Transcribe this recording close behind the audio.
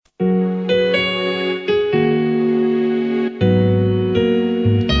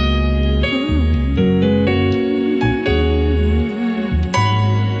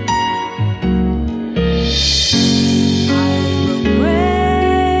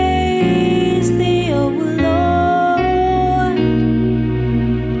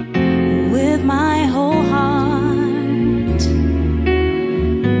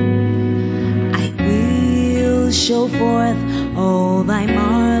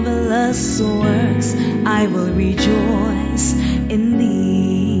works, I will rejoice in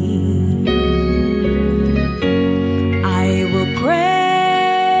thee. I will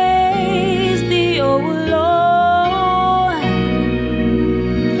praise thee, O Lord,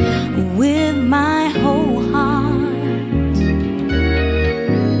 with my whole heart.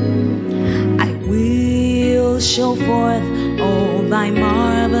 I will show forth all thy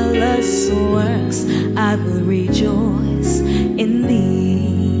marvelous works, I will rejoice in thee.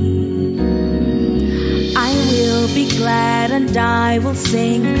 I will be glad and I will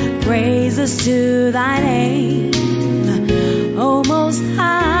sing praises to thy name, O Most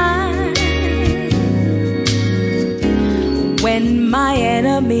High. When my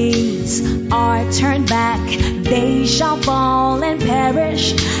enemies are turned back, they shall fall and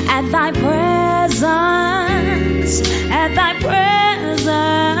perish at thy presence, at thy presence.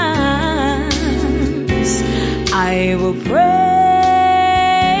 I will praise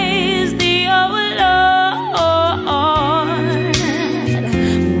thee, O Lord,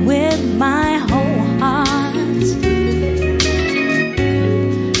 with my whole heart.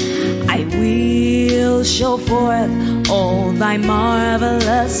 I will show forth all thy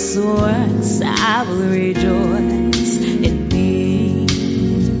marvelous works, I will rejoice in thee.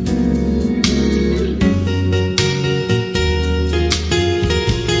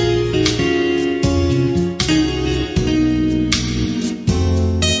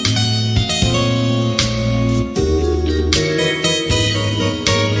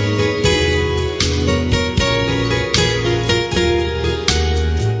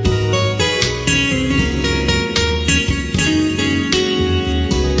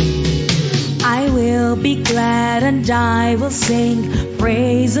 Be glad and I will sing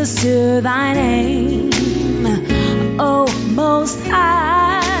praises to thy name, O Most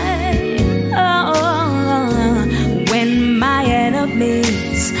High. Oh, when my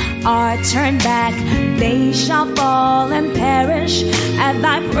enemies are turned back, they shall fall and perish at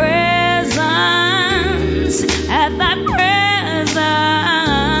thy presence, at thy presence.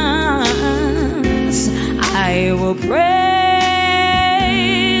 I will praise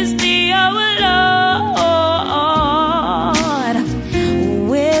thee, O Lord,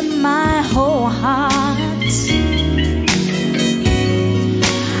 with my whole heart.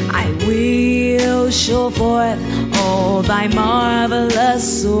 I will show forth all thy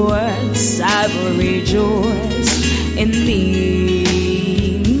marvelous works, I will rejoice in thee.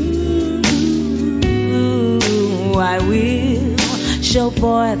 I will show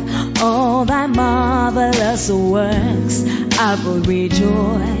forth all thy marvelous works, I will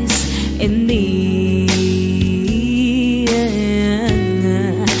rejoice in thee.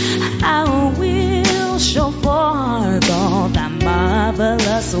 I will show forth all thy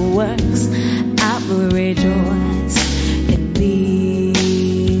marvelous works, I will rejoice in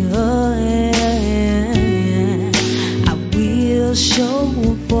thee. Oh, yeah. I will show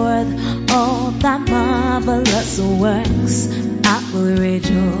forth all thy marvelous works, I will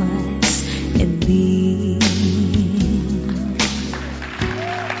rejoice in thee.